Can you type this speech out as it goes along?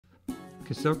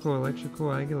KASELCO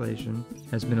Electrocoagulation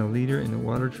has been a leader in the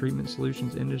water treatment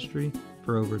solutions industry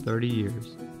for over 30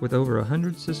 years. With over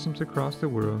 100 systems across the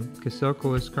world,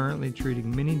 KASELCO is currently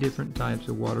treating many different types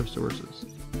of water sources.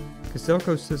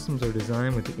 KASELCO systems are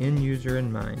designed with the end user in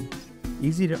mind.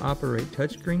 Easy to operate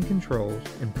touchscreen controls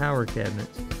and power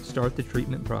cabinets start the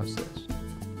treatment process.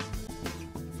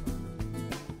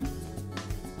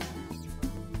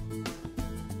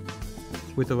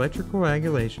 With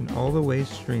electrocoagulation, all the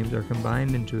waste streams are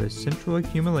combined into a central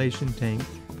accumulation tank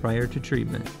prior to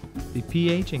treatment. The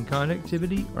pH and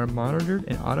conductivity are monitored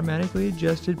and automatically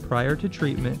adjusted prior to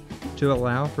treatment to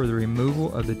allow for the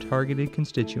removal of the targeted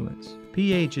constituents.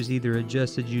 pH is either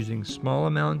adjusted using small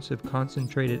amounts of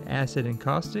concentrated acid and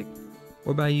caustic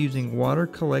or by using water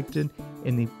collected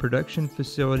in the production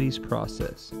facility's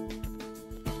process.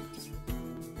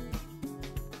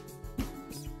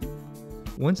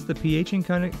 Once the pH and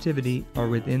conductivity are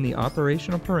within the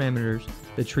operational parameters,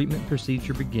 the treatment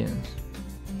procedure begins.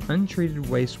 Untreated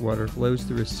wastewater flows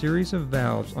through a series of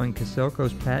valves on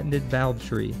KASELCO's patented valve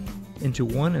tree into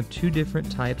one of two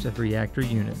different types of reactor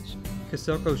units.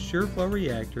 KASELCO's Sur-flo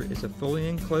reactor is a fully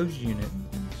enclosed unit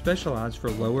specialized for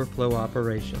lower flow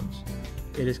operations.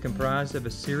 It is comprised of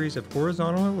a series of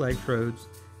horizontal electrodes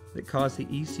that cause the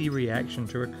EC reaction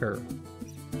to occur.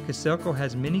 KASELCO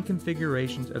has many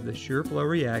configurations of the Sur-flo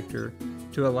reactor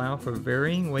to allow for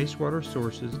varying wastewater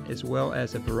sources as well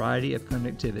as a variety of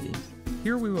conductivity.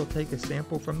 Here we will take a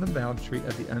sample from the valve tree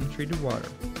of the untreated water,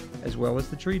 as well as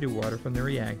the treated water from the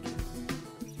reactor.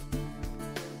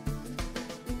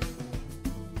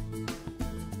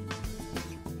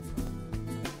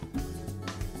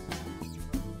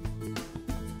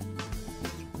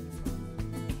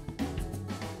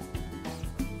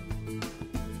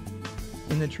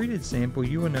 In the treated sample,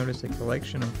 you will notice a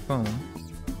collection of foam,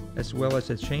 as well as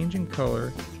a change in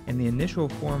color and the initial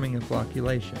forming of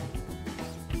flocculation.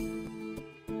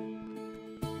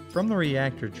 From the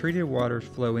reactor, treated waters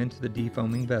flow into the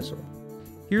defoaming vessel.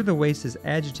 Here the waste is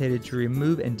agitated to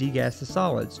remove and degas the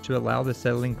solids to allow the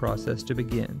settling process to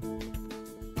begin.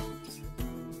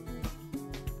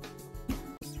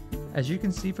 As you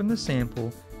can see from the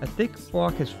sample, a thick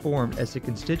flock is formed as the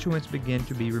constituents begin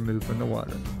to be removed from the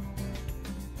water.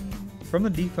 From the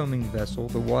defoaming vessel,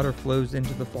 the water flows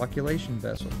into the flocculation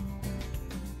vessel.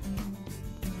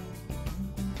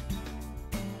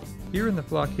 Here in the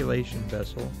flocculation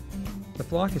vessel, the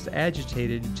flock is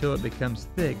agitated until it becomes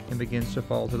thick and begins to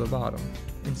fall to the bottom.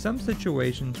 In some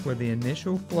situations where the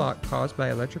initial flock caused by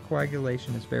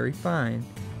electrocoagulation is very fine,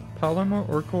 polymer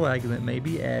or coagulant may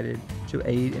be added to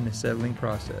aid in the settling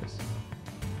process.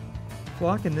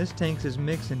 Flock in this tank is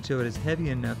mixed until it is heavy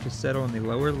enough to settle in the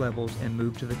lower levels and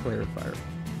move to the clarifier.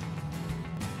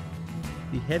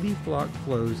 The heavy flock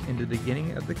flows into the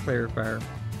beginning of the clarifier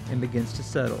and begins to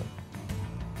settle.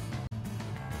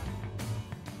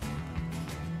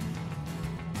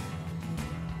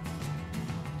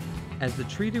 As the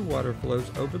treated water flows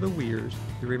over the weirs,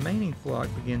 the remaining flock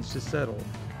begins to settle,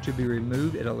 to be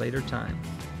removed at a later time.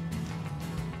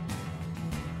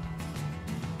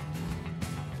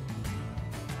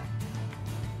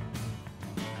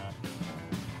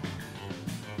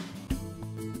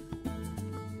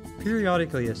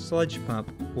 Periodically, a sludge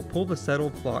pump will pull the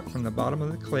settled flock from the bottom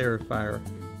of the clarifier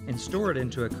and store it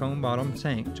into a cone-bottom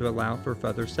tank to allow for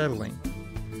further settling.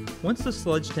 Once the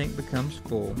sludge tank becomes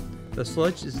full, the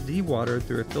sludge is dewatered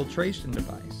through a filtration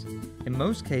device. In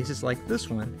most cases, like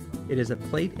this one, it is a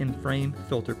plate and frame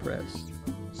filter press.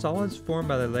 Solids formed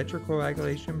by the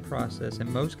electrocoagulation process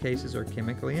in most cases are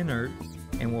chemically inert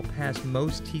and will pass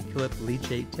most T-clip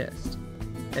leachate tests.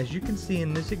 As you can see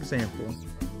in this example,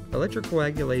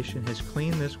 electrocoagulation has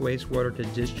cleaned this wastewater to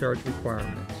discharge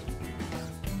requirements.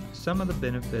 Some of the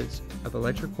benefits of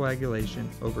electrocoagulation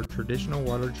over traditional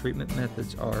water treatment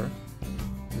methods are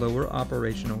lower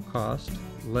operational cost,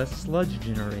 less sludge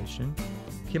generation,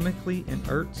 chemically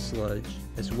inert sludge,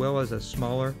 as well as a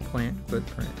smaller plant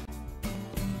footprint.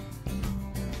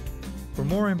 For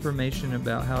more information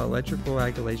about how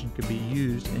electrocoagulation could be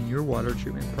used in your water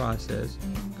treatment process,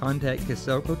 contact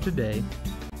KASELCO today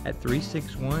at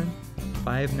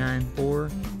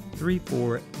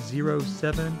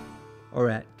 361-594-3407 or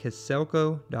at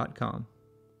kaselco.com.